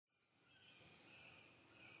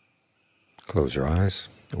Close your eyes,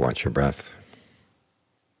 watch your breath.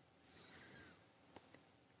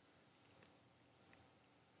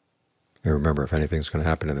 And remember, if anything's going to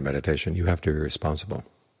happen in the meditation, you have to be responsible.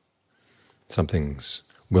 Some things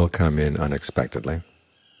will come in unexpectedly,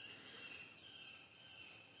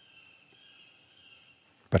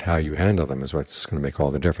 but how you handle them is what's going to make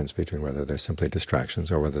all the difference between whether they're simply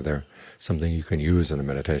distractions or whether they're something you can use in the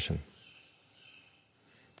meditation.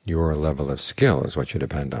 Your level of skill is what you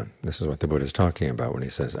depend on. This is what the Buddha is talking about when he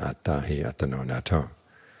says, atta hi attano natto.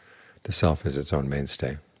 The self is its own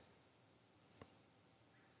mainstay.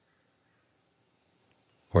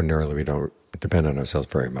 Ordinarily, we don't depend on ourselves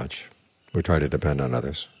very much. We try to depend on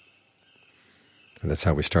others. And that's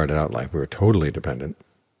how we started out life. We were totally dependent.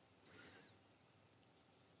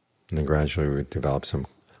 And then gradually we developed some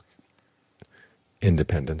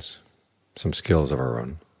independence, some skills of our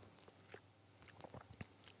own.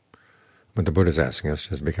 What the Buddha is asking us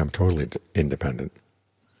is to become totally independent.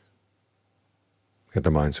 Get the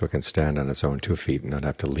mind so it can stand on its own 2 feet and not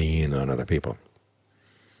have to lean on other people.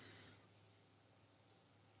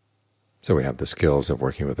 So we have the skills of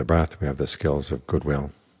working with the breath, we have the skills of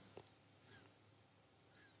goodwill.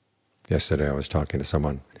 Yesterday I was talking to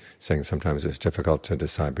someone saying sometimes it's difficult to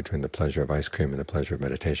decide between the pleasure of ice cream and the pleasure of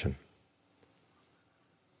meditation,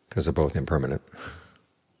 because they're both impermanent.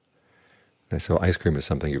 And I said, well, ice cream is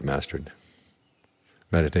something you've mastered.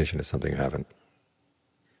 Meditation is something you haven't.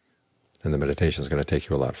 And the meditation is going to take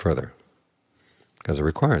you a lot further, because it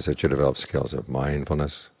requires that you develop skills of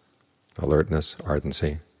mindfulness, alertness,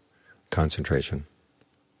 ardency, concentration,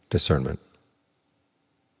 discernment.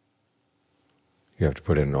 You have to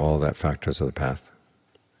put in all that factors of the path.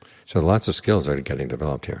 So lots of skills are getting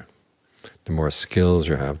developed here. The more skills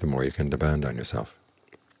you have, the more you can depend on yourself.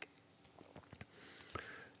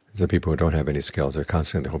 The people who don't have any skills are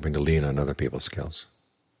constantly hoping to lean on other people's skills.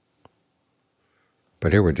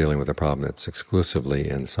 But here we're dealing with a problem that's exclusively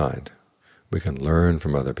inside. We can learn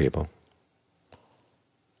from other people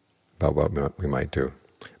about what we might do,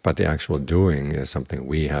 but the actual doing is something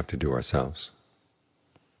we have to do ourselves.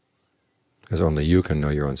 Because only you can know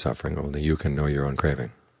your own suffering, only you can know your own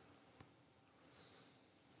craving.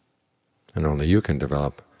 And only you can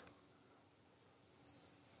develop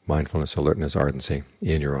mindfulness, alertness, ardency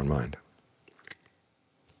in your own mind.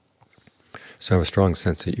 So I have a strong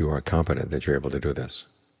sense that you are competent, that you're able to do this,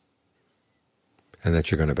 and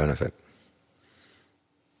that you're going to benefit.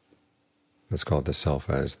 It's called the self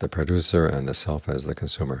as the producer and the self as the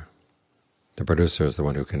consumer. The producer is the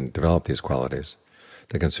one who can develop these qualities.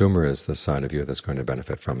 The consumer is the side of you that's going to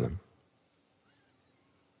benefit from them.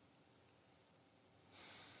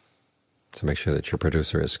 So make sure that your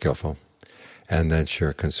producer is skillful and that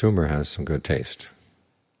your consumer has some good taste.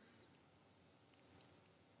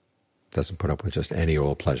 Doesn't put up with just any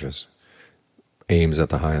old pleasures. Aims at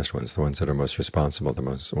the highest ones, the ones that are most responsible, the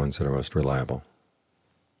ones that are most reliable.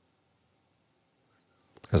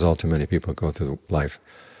 Because all too many people go through life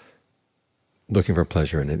looking for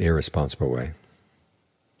pleasure in an irresponsible way.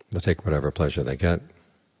 They'll take whatever pleasure they get,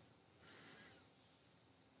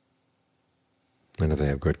 and if they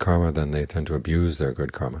have good karma, then they tend to abuse their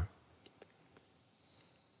good karma.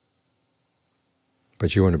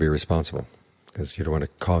 But you want to be responsible, because you don't want to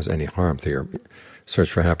cause any harm through your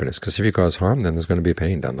search for happiness, because if you cause harm, then there's going to be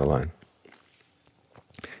pain down the line.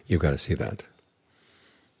 You've got to see that.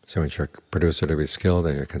 So you want your producer to be skilled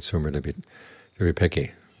and your consumer to be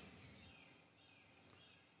picky,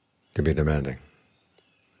 to be demanding.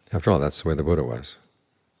 After all, that's the way the Buddha was.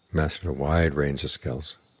 He mastered a wide range of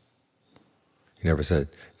skills. He never said,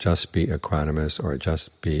 just be equanimous, or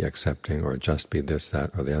just be accepting, or just be this,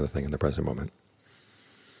 that, or the other thing in the present moment.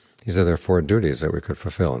 He said there are 4 duties that we could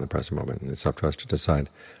fulfill in the present moment, and it's up to us to decide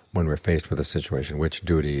when we're faced with a situation which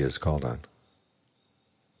duty is called on,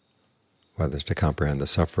 whether it's to comprehend the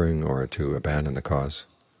suffering or to abandon the cause,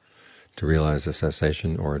 to realize the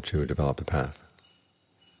cessation or to develop the path.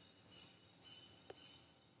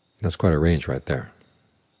 That's quite a range right there.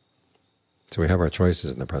 So we have our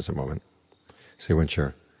choices in the present moment. So you want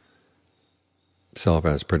your self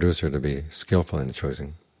as producer to be skillful in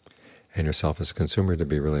choosing, and yourself as a consumer to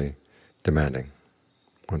be really demanding,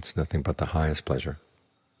 wants nothing but the highest pleasure.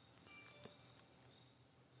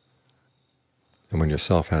 And when your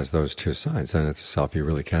self has those 2 sides, then it's a self you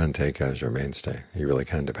really can take as your mainstay. You really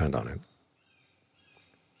can depend on it.